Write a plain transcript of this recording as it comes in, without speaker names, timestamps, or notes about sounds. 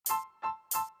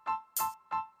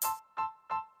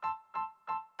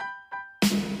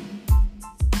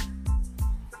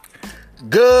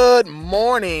Good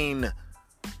morning,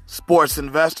 sports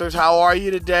investors. How are you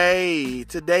today?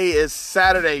 Today is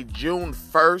Saturday, June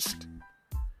 1st,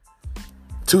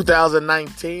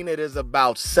 2019. It is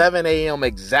about 7 a.m.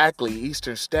 exactly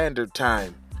Eastern Standard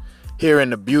Time here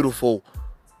in the beautiful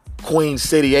Queen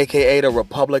City, aka the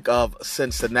Republic of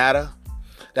Cincinnati.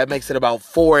 That makes it about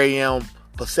 4 a.m.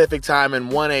 Pacific Time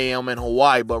and 1 a.m. in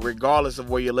Hawaii. But regardless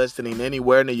of where you're listening,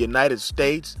 anywhere in the United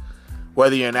States,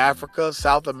 whether you're in Africa,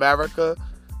 South America,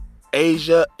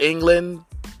 Asia, England,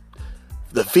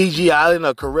 the Fiji Island,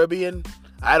 or Caribbean,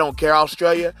 I don't care,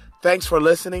 Australia, thanks for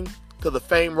listening to the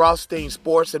famed Rothstein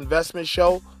Sports Investment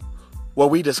Show, where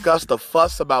we discuss the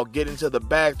fuss about getting to the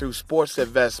bag through sports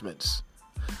investments.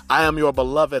 I am your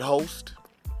beloved host,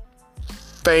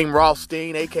 Fame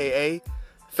Rothstein, a.k.a.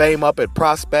 Fame Up at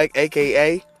Prospect,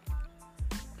 a.k.a.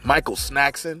 Michael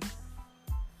Snackson.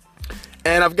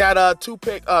 And I've got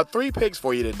three picks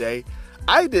for you today.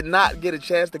 I did not get a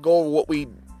chance to go over what we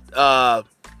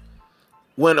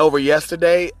went over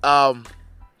yesterday.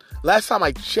 Last time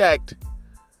I checked,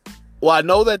 I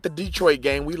know that the Detroit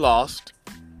game we lost.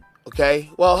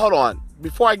 Okay? Well, hold on.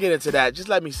 Before I get into that, just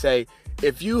let me say,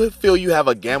 if you feel you have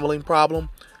a gambling problem,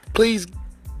 please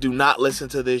do not listen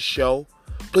to this show.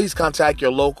 Please contact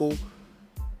your local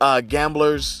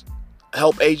gamblers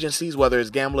help agencies, whether it's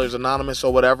Gamblers Anonymous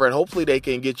or whatever, and hopefully they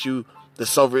can get you the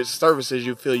services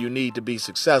you feel you need to be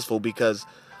successful, because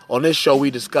on this show we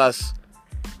discuss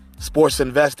sports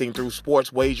investing through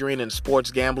sports wagering and sports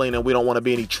gambling, and we don't want to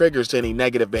be any triggers to any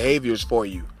negative behaviors for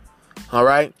you. All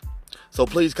right? So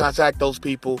please contact those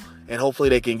people, and hopefully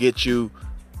they can get you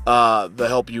the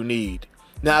help you need.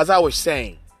 Now, as I was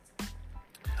saying,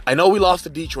 I know we lost the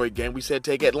Detroit game. We said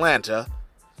take Atlanta,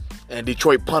 and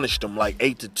Detroit punished them like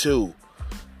 8-2.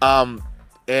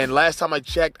 And last time I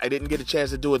checked, I didn't get a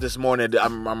chance to do it this morning.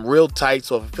 I'm real tight,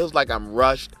 so if it feels like I'm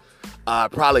rushed, I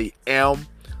probably am.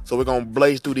 So we're going to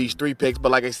blaze through these three picks.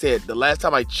 But like I said, the last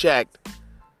time I checked,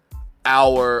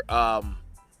 our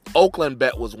Oakland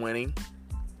bet was winning,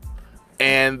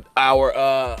 and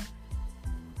our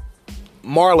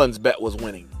Marlins bet was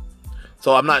winning.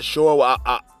 So I'm not sure.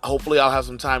 Hopefully I'll have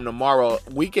some time tomorrow.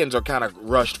 Weekends are kind of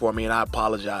rushed for me, and I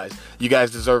apologize. You guys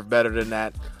deserve better than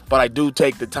that. But I do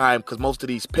take the time, because most of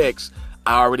these picks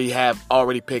I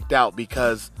already picked out,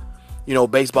 because,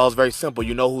 baseball is very simple.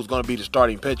 You know who's going to be the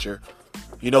starting pitcher.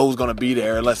 You know who's going to be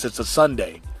there unless it's a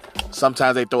Sunday.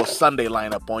 Sometimes they throw a Sunday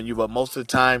lineup on you, but most of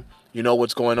the time you know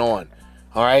what's going on.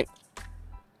 All right?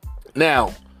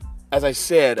 Now, as I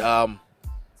said, I've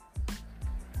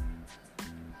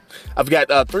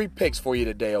got three picks for you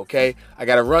today, okay? I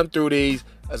got to run through these.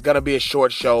 It's going to be a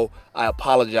short show. I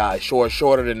apologize.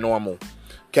 Shorter than normal.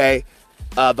 Okay?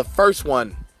 The first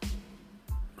one,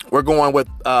 we're going with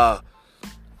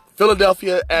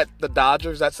Philadelphia at the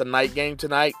Dodgers. That's a night game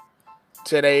tonight.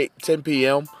 10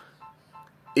 p.m.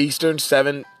 Eastern,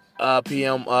 7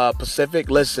 p.m. Pacific.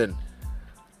 Listen,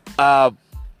 we're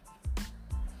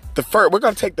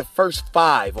going to take the first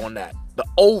 5 on that. The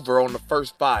over on the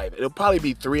first 5. It'll probably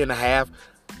be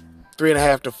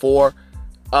 3.5 to 4.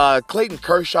 Clayton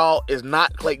Kershaw is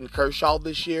not Clayton Kershaw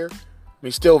this year. I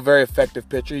mean, still a very effective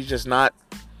pitcher. He's just not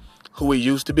who he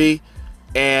used to be.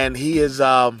 And he is,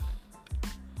 if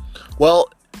you're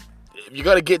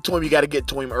going to get to him, you got to get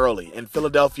to him early. And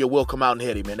Philadelphia will come out and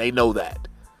hit him, and they know that.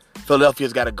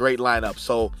 Philadelphia's got a great lineup.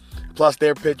 So, plus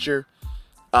their pitcher,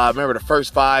 remember the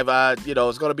first 5,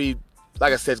 it's going to be,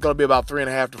 like I said, it's going to be about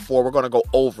 3.5 to 4. We're going to go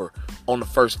over on the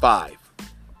first 5.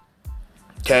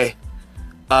 Okay?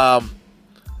 The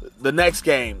next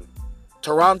game,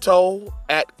 Toronto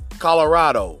at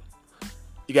Colorado.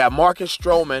 You got Marcus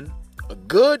Stroman, a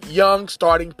good young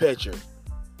starting pitcher,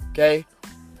 okay,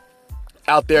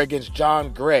 out there against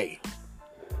John Gray.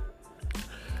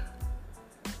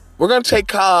 We're going to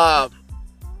take We're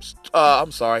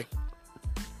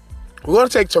going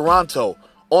to take Toronto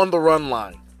on the run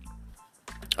line.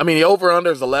 I mean, the over-under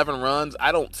is 11 runs.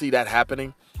 I don't see that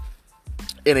happening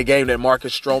in a game that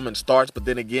Marcus Stroman starts. But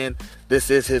then again, this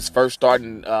is his first start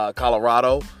in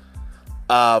Colorado.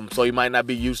 So he might not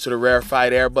be used to the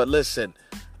rarefied air. But listen,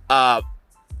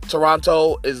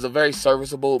 Toronto is a very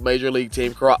serviceable major league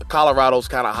team. Colorado's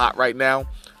kind of hot right now.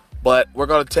 But we're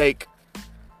going to take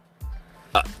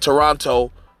Toronto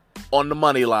on the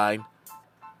money line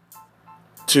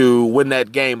to win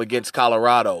that game against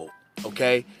Colorado.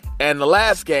 Okay? And the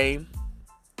last game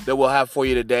that we'll have for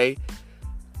you today,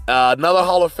 another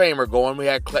Hall of Famer going. We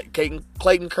had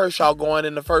Clayton Kershaw going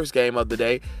in the first game of the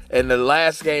day. And the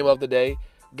last game of the day,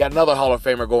 got another Hall of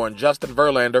Famer going, Justin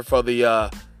Verlander for the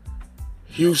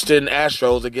Houston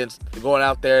Astros going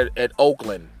out there at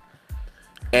Oakland.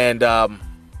 And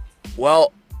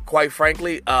Well, quite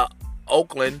frankly,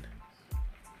 Oakland.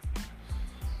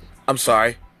 I'm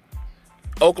sorry.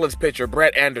 Oakland's pitcher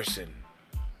Brett Anderson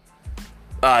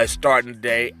is starting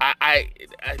today. I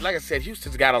like I said,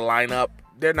 Houston's got a lineup.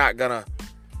 They're not gonna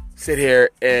sit here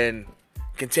and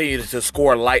continue to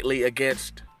score lightly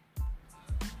against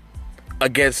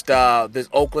this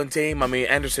Oakland team. I mean,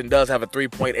 Anderson does have a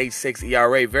 3.86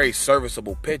 ERA, very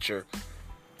serviceable pitcher,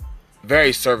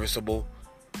 very serviceable.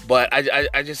 But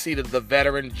I just see the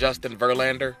veteran Justin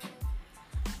Verlander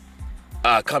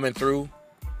coming through.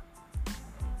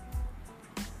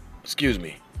 Excuse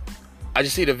me. I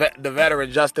just see the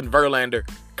veteran Justin Verlander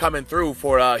coming through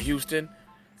for Houston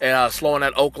and slowing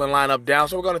that Oakland lineup down.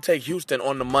 So we're going to take Houston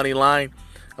on the money line.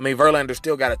 I mean, Verlander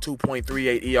still got a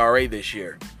 2.38 ERA this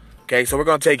year. Okay, so we're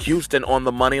going to take Houston on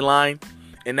the money line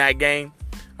in that game.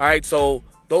 All right, so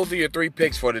those are your 3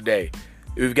 picks for today.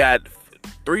 We've got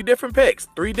 3 different picks,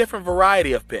 3 different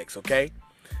variety of picks, okay?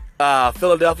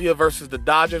 Philadelphia versus the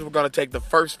Dodgers. We're going to take the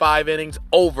first 5 innings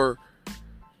over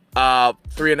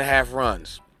 3.5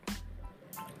 runs.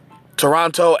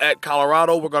 Toronto at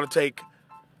Colorado. We're going to take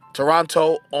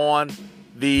Toronto on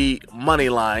the money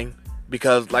line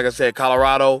because, like I said,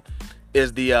 Colorado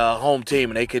is the home team,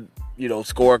 and they could,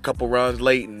 score a couple runs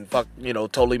late and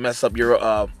totally mess up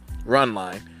your run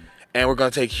line. And we're going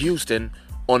to take Houston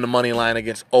on the money line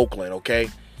against Oakland, okay?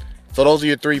 So those are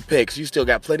your 3 picks. You still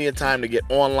got plenty of time to get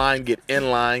online, get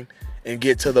in line, and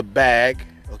get to the bag,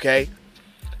 okay?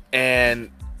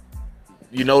 And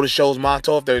you know the show's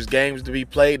motto, if there's games to be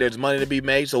played, there's money to be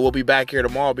made. So we'll be back here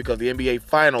tomorrow because the NBA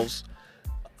Finals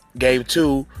Game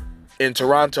 2 in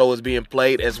Toronto is being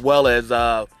played, as well as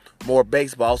more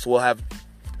baseball. So we'll have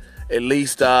at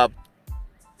least, we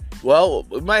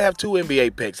might have 2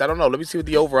 NBA picks. I don't know. Let me see what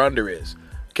the over-under is,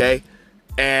 okay?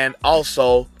 And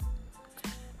also,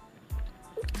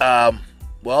 that's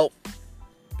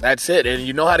it. And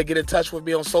you know how to get in touch with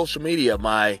me on social media.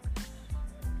 My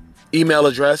email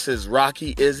address is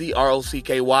RockyIzzy,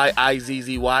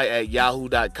 ROCKYIZZY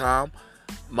 @yahoo.com.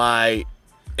 My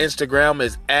Instagram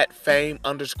is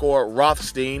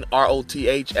 @fame_Rothstein,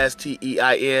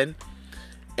 ROTHSTEIN.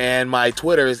 And my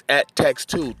Twitter is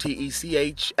 @Tex2,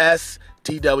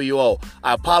 TECHSTWO.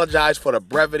 I apologize for the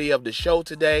brevity of the show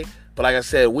today. But like I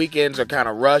said, weekends are kind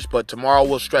of rushed. But tomorrow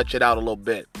we'll stretch it out a little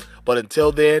bit. But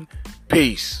until then,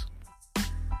 peace.